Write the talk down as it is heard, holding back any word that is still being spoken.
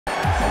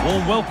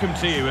Warm welcome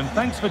to you and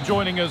thanks for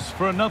joining us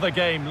for another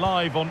game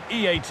live on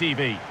EA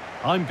TV.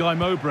 I'm Guy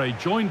Mowbray,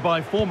 joined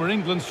by former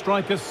England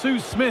striker Sue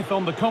Smith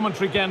on the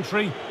commentary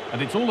gantry,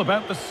 and it's all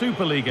about the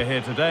Superliga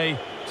here today.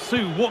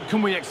 Sue, what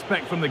can we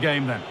expect from the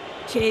game then?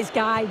 Cheers,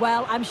 Guy.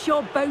 Well, I'm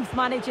sure both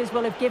managers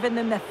will have given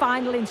them their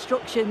final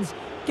instructions.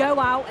 Go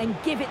out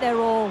and give it their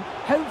all.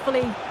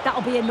 Hopefully,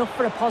 that'll be enough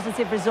for a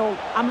positive result.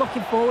 I'm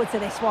looking forward to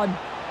this one.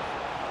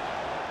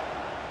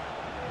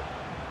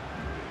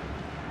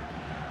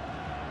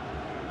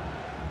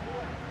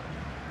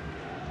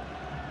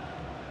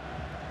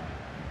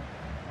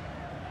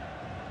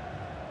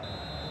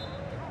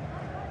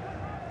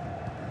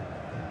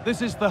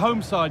 This is the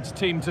home side's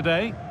team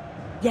today.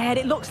 Yeah,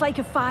 it looks like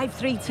a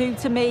 5-3-2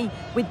 to me.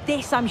 With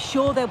this, I'm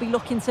sure they'll be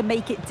looking to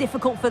make it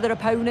difficult for their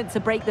opponent to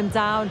break them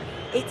down.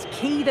 It's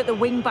key that the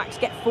wing-backs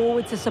get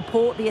forward to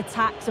support the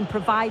attacks and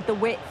provide the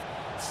width.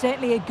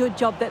 Certainly a good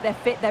job that they're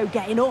fit, though,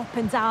 getting up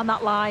and down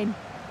that line.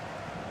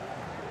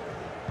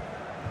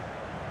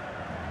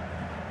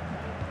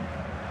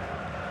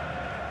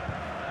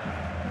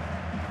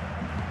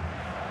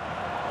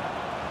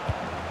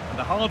 And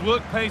the hard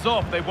work pays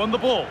off. They've won the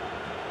ball.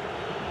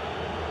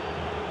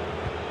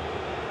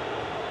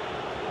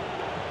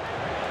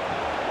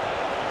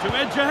 To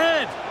edge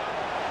ahead,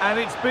 and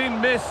it's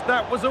been missed.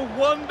 That was a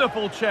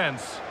wonderful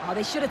chance. Oh,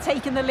 they should have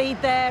taken the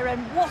lead there, and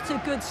what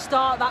a good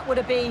start that would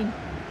have been.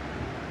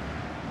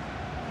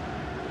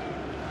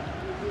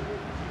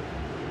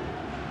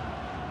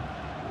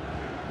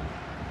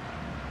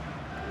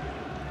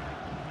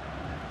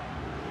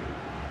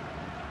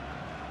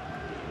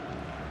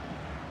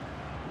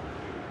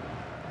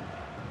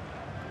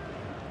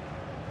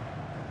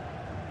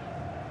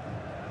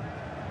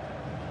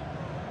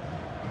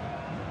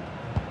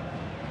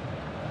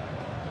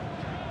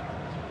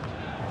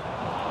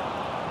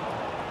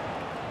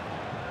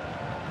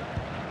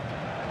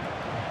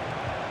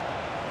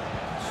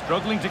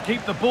 Struggling to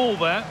keep the ball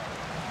there.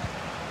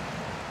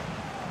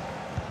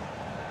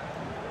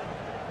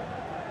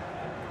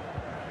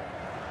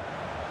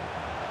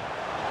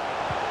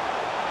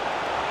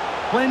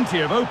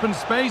 Plenty of open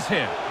space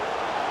here.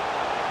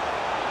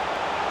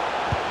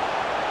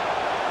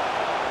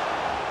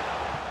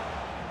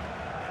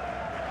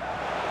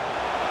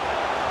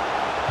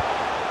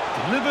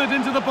 Delivered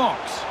into the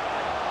box.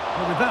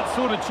 Well, with that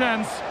sort of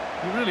chance,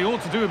 you really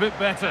ought to do a bit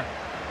better.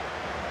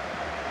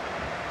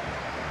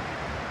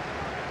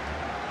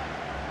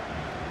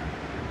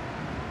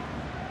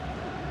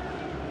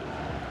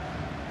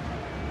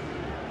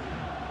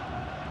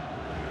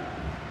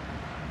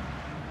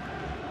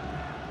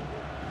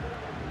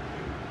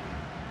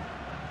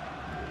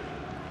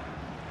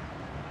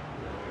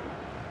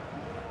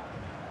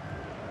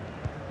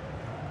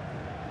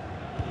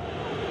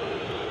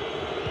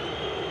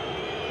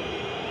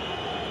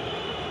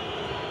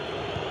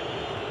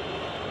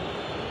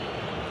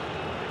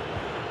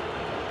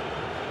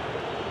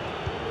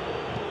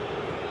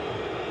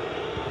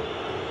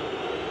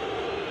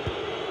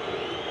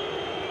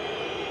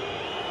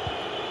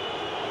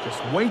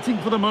 Just waiting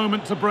for the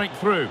moment to break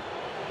through.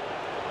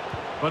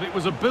 But it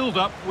was a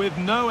build-up with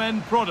no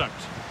end product.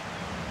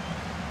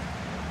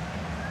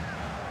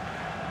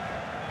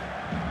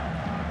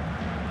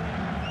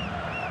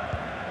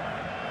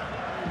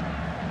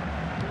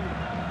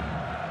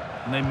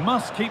 And they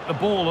must keep the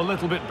ball a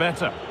little bit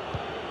better.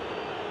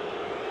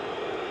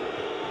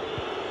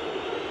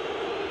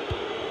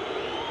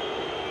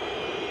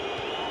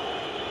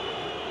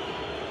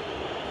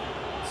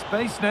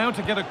 Space now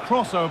to get a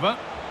crossover.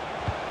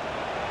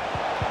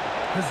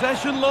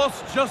 Possession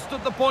lost just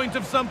at the point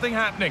of something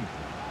happening.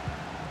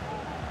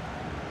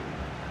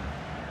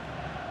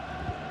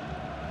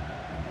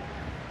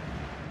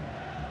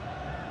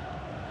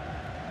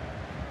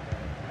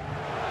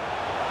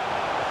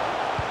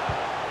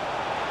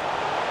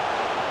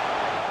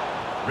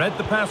 Read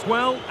the pass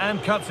well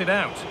and cuts it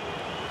out.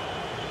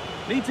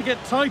 Need to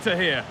get tighter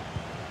here.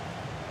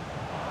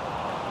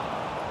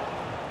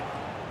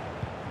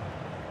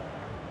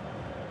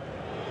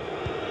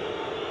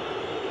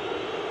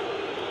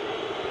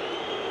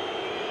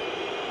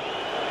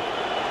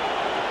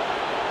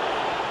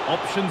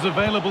 Options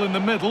available in the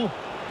middle.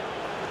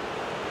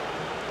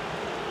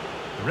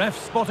 The ref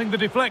spotting the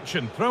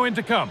deflection. Throw in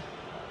to come.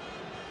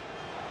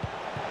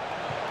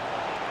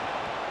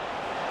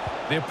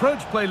 The approach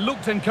play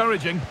looked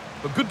encouraging,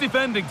 but good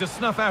defending to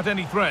snuff out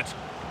any threat.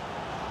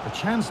 A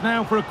chance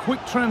now for a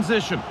quick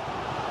transition.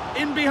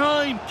 In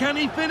behind, can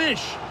he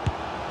finish?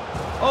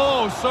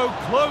 Oh, so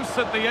close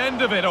at the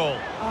end of it all.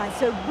 Oh,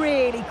 it's a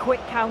really quick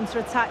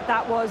counter-attack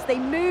that was. They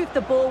moved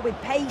the ball with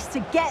pace to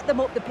get them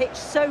up the pitch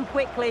so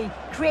quickly.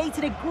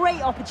 Created a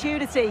great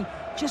opportunity.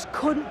 Just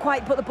couldn't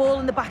quite put the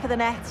ball in the back of the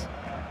net.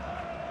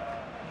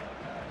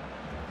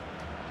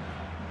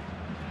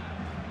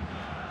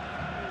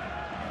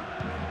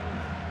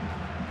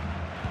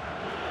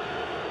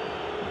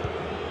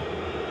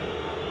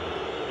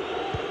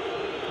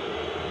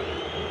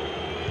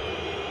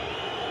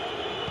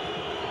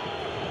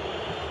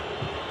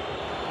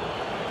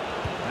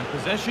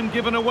 Possession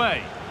given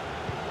away.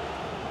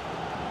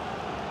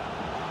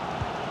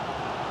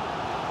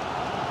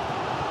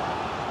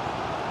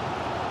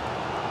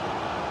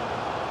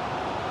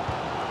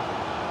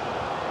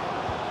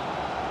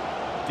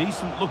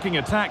 decent-looking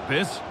attack,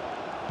 this.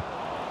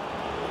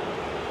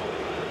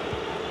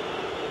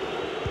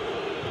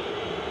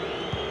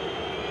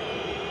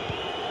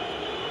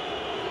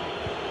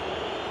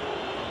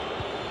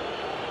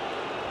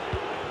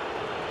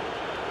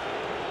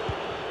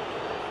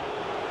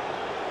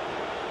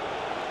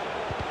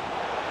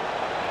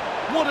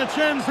 What a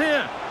chance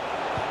here!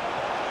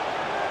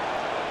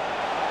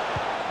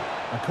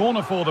 A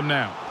corner for them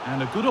now,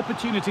 and a good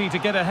opportunity to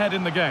get ahead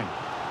in the game.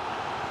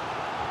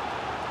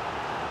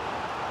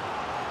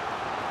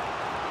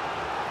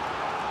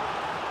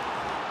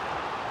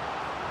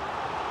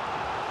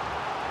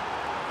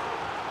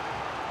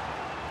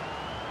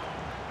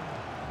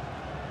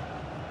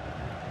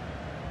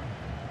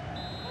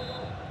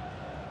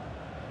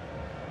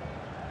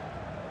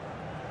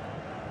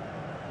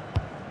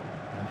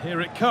 And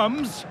here it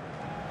comes.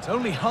 It's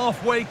only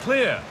halfway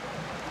clear.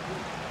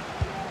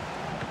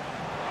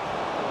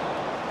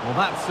 Well,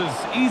 that's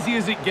as easy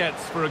as it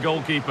gets for a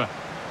goalkeeper.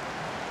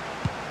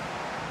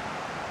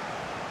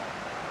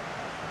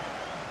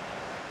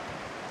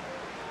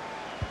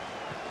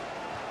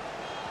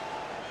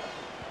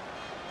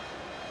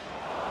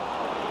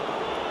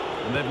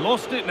 And they've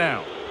lost it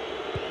now.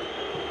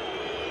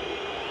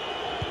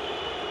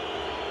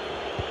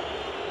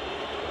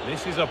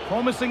 This is a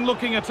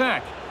promising-looking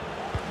attack.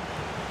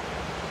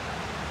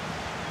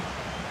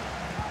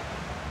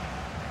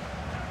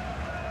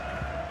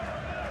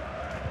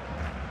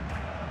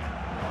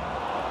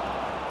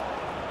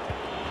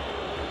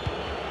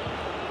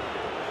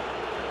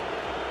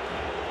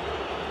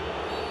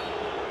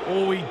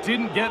 Oh, he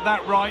didn't get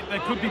that right. There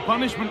could be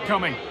punishment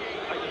coming.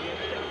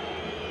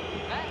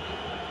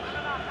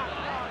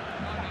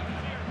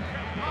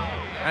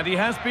 And he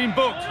has been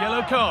booked.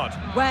 Yellow card.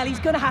 Well, he's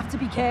going to have to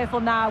be careful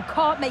now.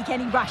 Can't make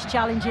any rash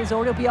challenges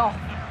or he'll be off.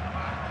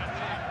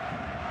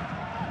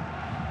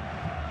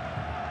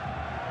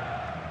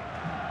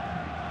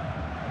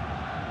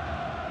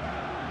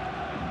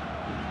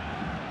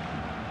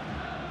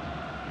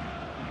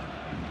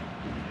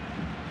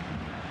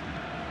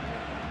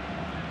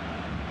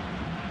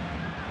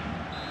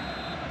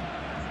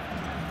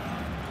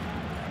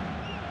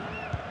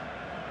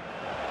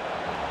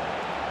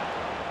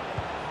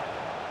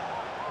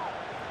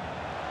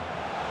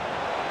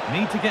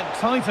 Need to get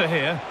tighter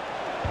here.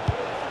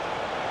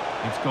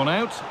 It's gone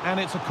out, and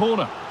it's a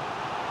corner.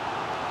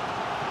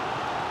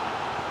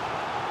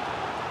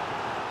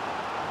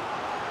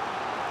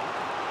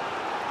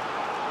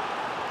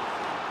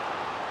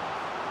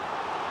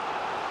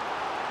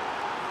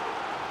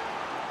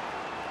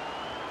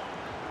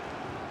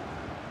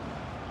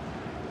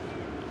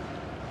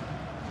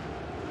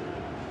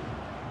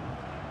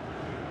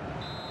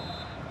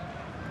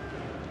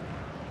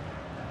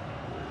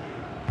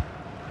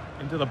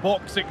 Into the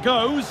box it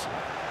goes.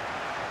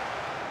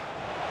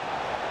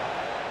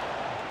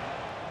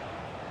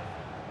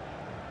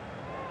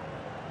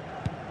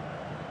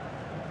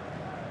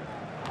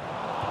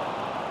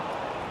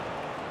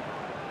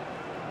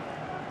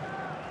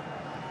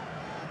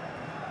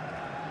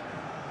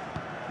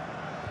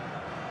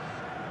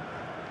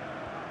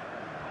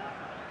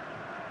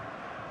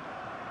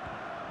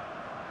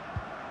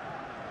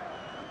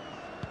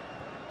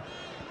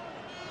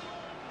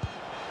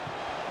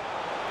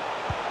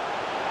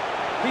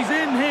 He's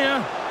in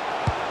here.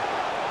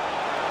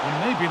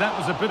 And maybe that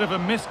was a bit of a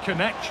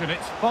misconnection.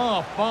 It's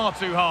far, far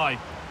too high.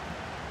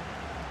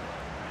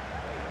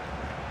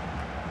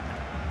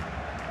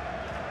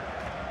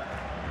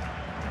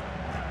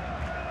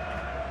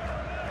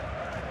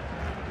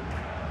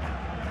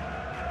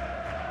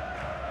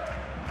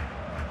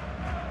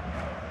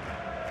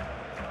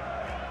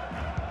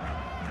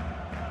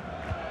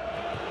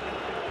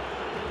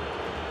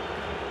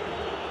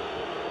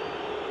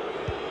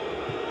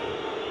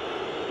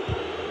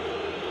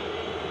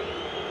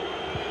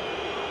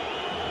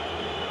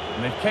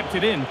 And they've kept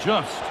it in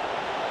just.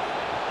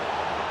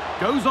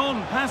 Goes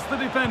on past the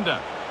defender.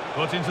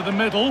 Put into the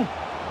middle.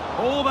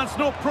 Oh, that's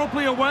not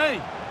properly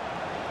away.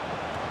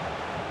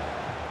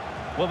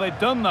 Well, they've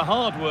done the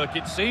hard work,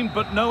 it seemed,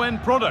 but no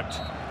end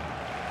product.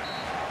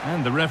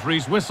 And the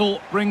referee's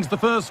whistle brings the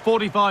first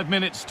 45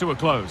 minutes to a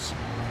close.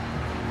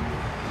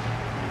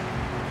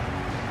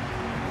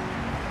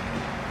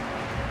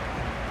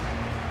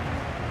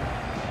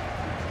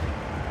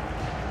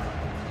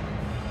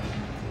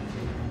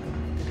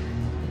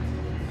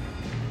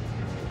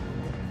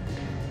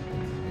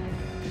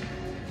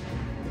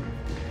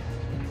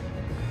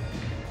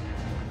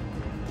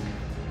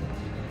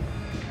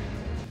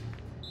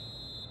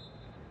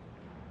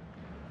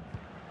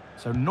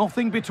 So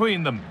nothing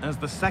between them as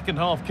the second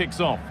half kicks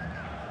off.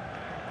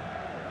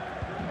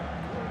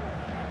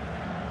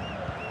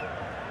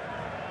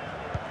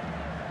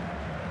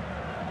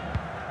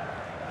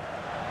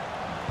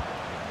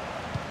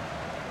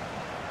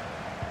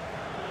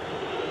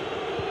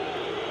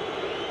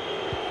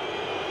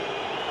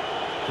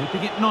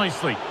 Keeping it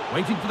nicely,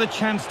 waiting for the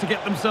chance to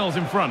get themselves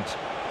in front.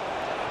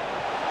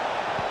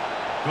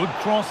 Good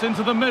cross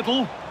into the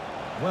middle.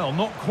 Well,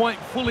 not quite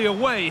fully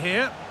away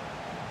here.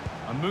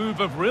 A move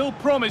of real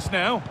promise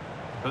now.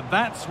 But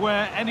that's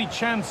where any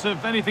chance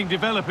of anything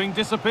developing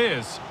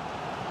disappears.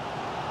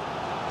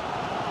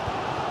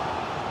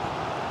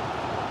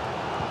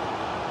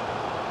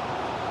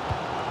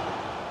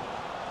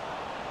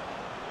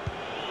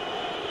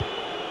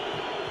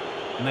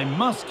 And they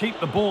must keep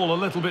the ball a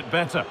little bit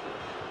better.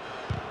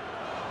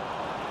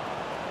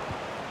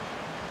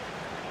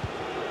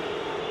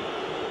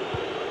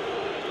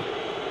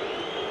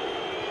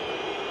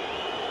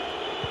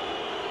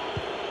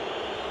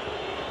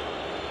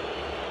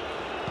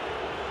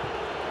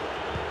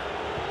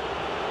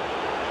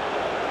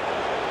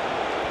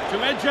 To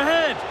edge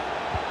ahead.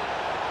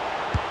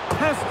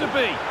 Has to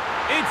be.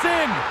 It's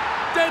in.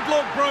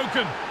 Deadlock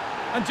broken.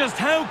 And just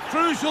how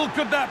crucial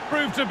could that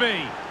prove to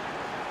be?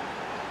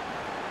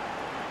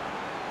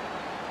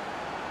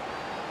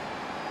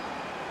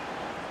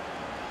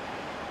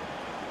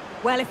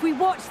 Well, if we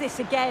watch this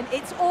again,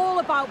 it's all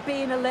about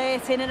being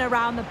alert in and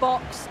around the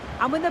box.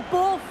 And when the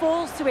ball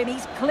falls to him,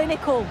 he's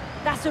clinical.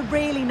 That's a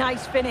really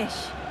nice finish.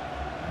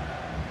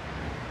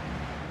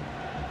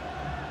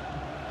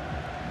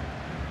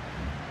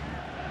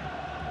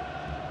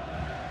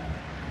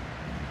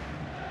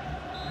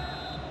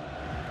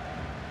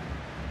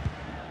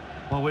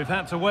 Well, we've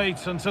had to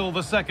wait until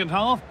the second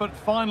half, but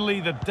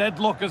finally the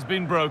deadlock has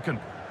been broken.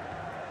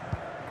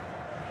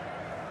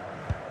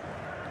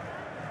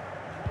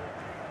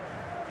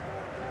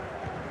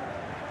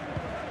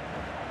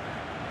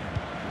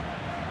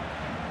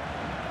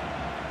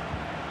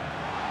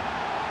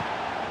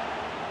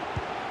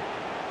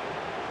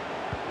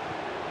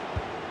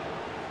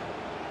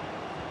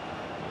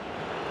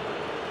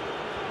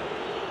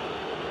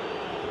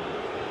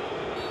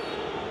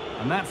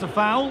 And that's a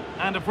foul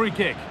and a free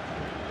kick.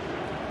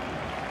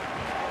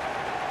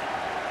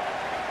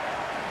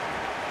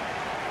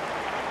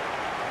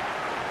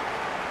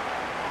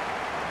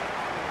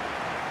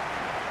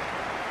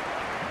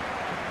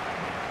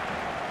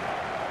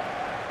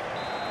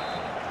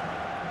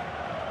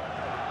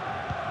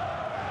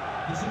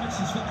 There's a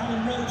message for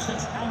Alan Roach.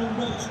 That's Alan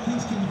Roach.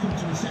 Please can you come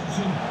to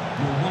reception?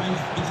 Your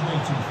wife is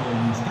waiting for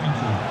you. Thank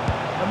you.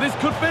 And this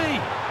could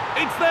be.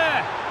 It's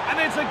there. And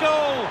it's a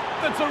goal.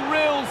 That's a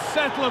real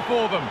settler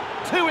for them.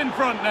 2 in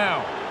front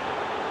now.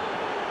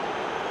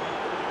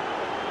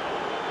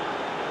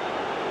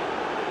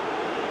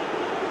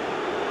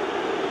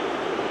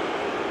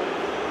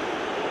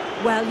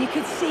 Well, you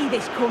could see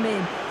this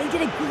coming. They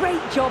did a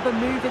great job of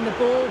moving the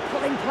ball,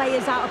 pulling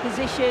players out of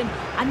position,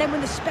 and then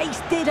when the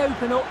space did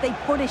open up, they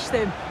punished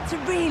them. It's a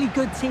really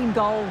good team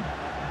goal.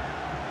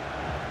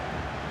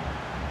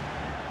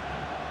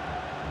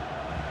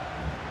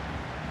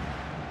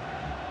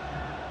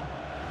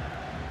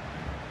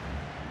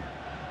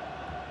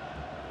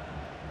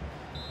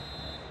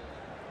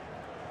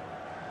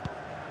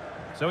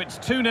 So it's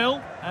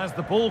 2-0 as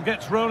the ball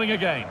gets rolling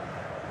again.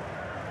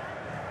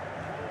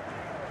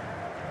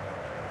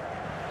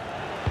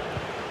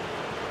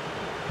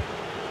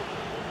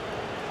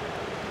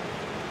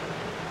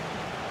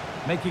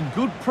 Making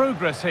good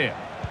progress here.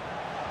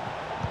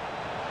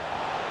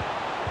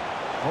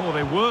 Oh,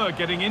 they were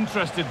getting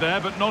interested there,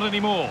 but not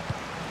anymore.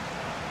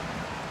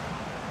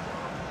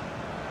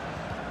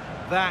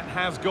 That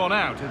has gone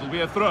out. It'll be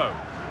a throw.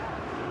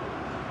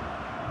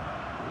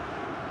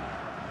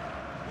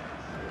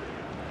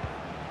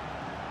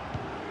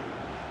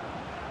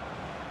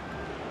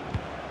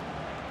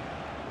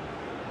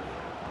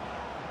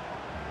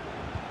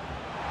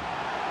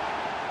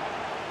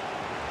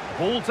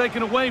 Ball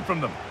taken away from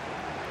them.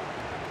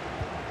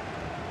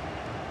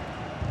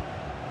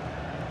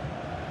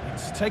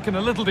 It's taken a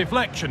little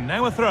deflection,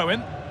 now a throw-in.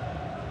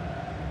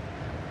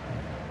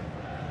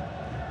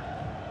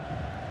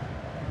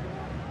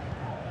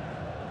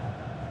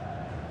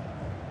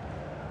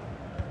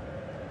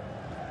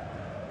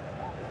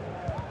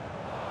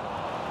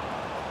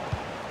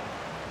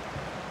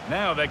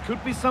 Now there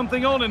could be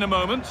something on in a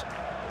moment.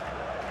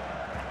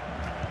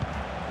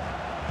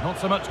 Not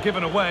so much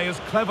given away as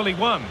cleverly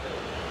won.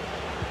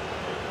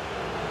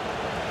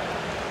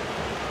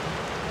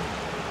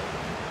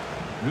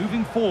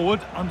 Moving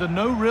forward under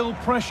no real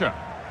pressure.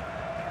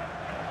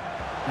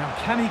 Now,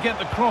 can he get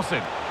the cross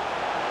in?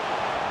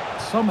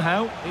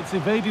 Somehow, it's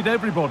evaded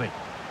everybody.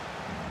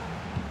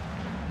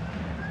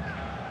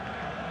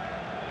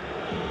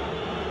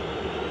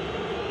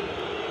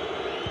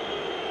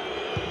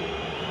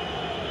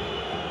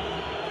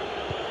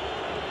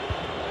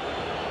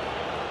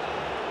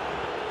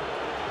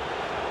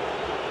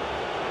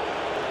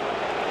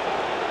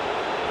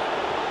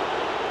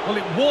 Well,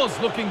 it was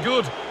looking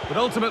good, but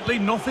ultimately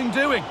nothing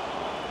doing.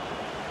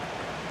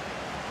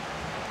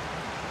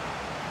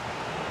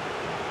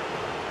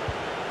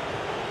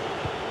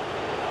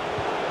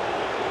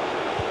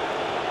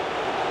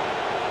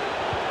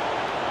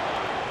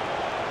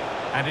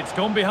 And it's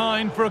gone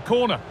behind for a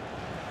corner.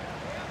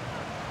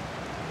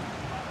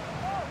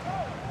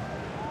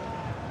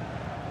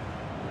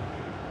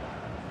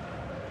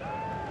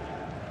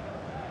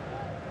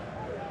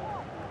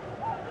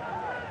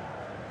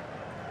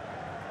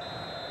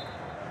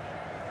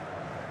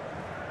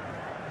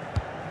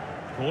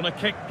 Corner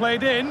kick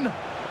played in.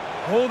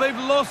 Oh, they've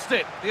lost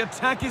it. The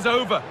attack is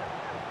over.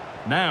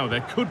 Now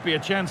there could be a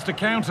chance to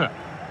counter.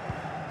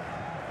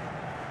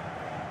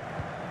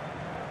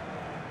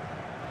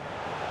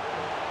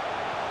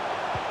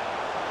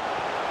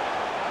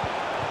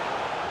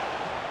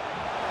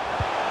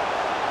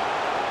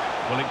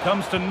 Well, it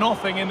comes to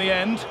nothing in the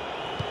end.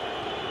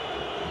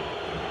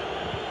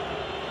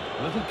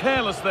 A little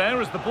careless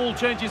there as the ball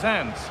changes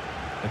hands.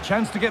 A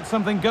chance to get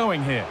something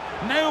going here.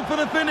 Now for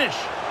the finish.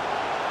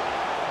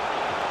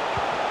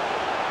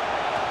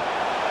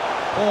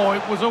 Oh,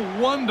 it was a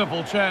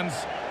wonderful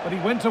chance, but he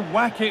went to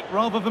whack it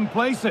rather than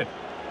place it.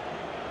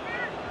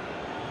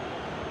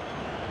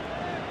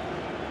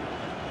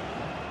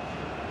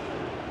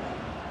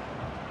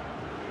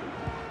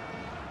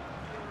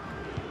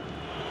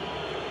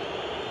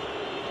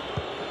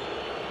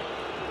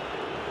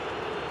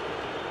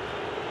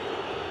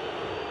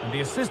 And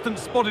the assistant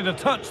spotted a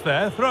touch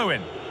there, throw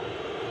in.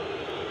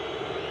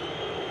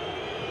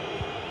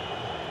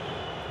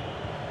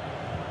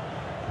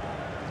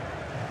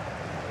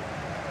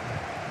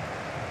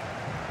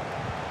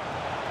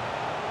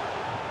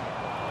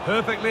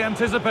 Perfectly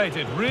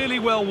anticipated, really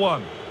well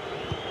won.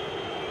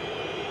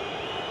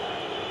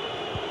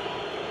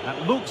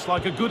 That looks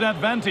like a good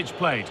advantage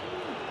played.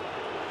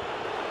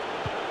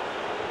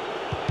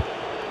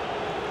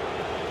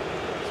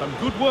 Some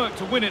good work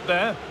to win it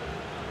there.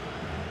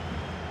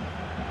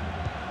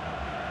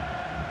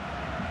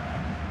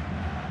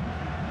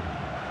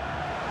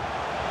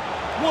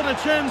 What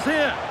a chance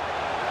here!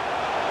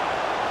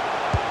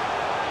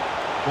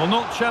 Well,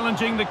 not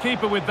challenging the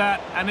keeper with that,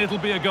 and it'll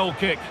be a goal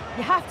kick.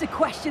 You have to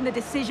question the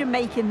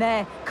decision-making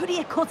there. Could he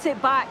have cut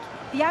it back?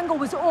 The angle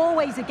was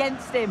always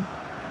against him.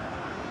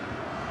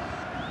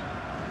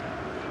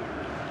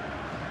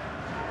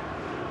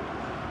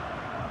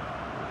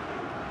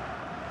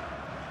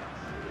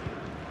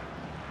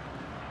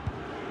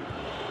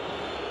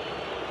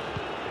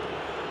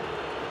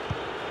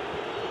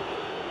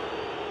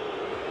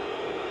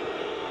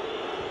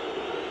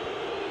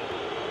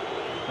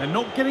 They're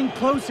not getting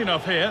close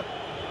enough here.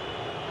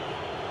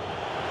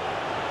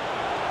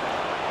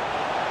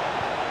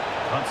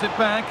 Cuts it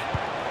back.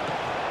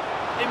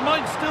 It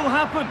might still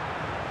happen.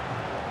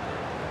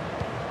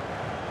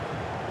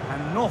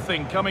 And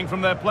nothing coming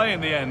from their play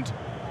in the end.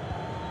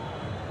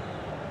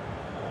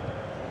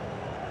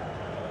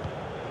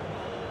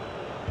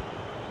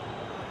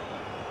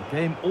 The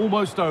game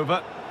almost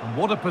over, and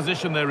what a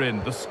position they're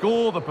in. The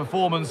score, the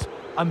performance,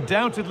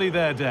 undoubtedly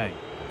their day.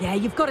 Yeah,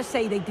 you've got to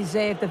say they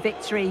deserve the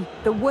victory.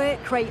 The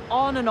work rate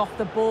on and off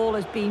the ball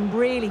has been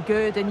really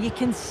good, and you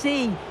can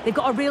see they've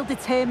got a real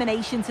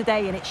determination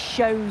today, and it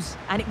shows,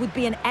 and it would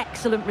be an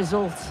excellent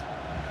result.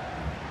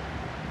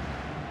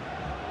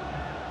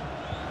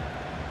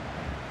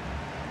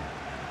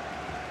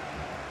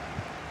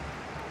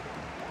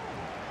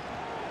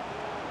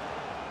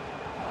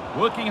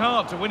 Working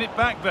hard to win it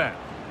back there.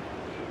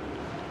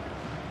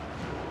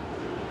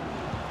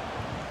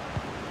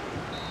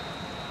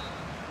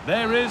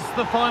 There is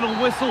the final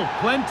whistle.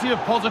 Plenty of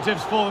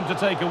positives for them to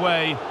take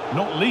away,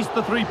 not least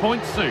the 3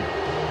 points, Sue.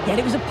 Yeah,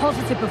 it was a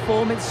positive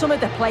performance. Some of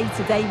their play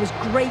today was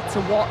great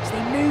to watch.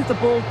 They moved the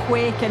ball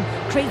quick and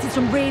created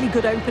some really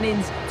good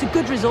openings. It's a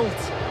good result.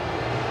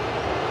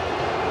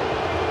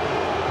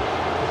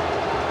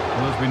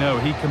 Well, as we know,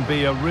 he can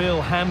be a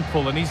real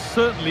handful, and he's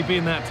certainly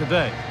been that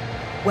today.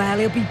 Well,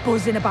 he'll be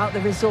buzzing about the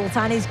result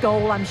and his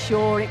goal, I'm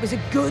sure. It was a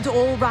good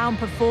all-round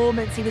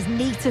performance. He was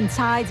neat and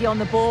tidy on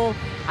the ball,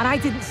 and I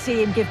didn't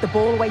see him give the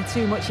ball away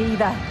too much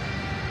either.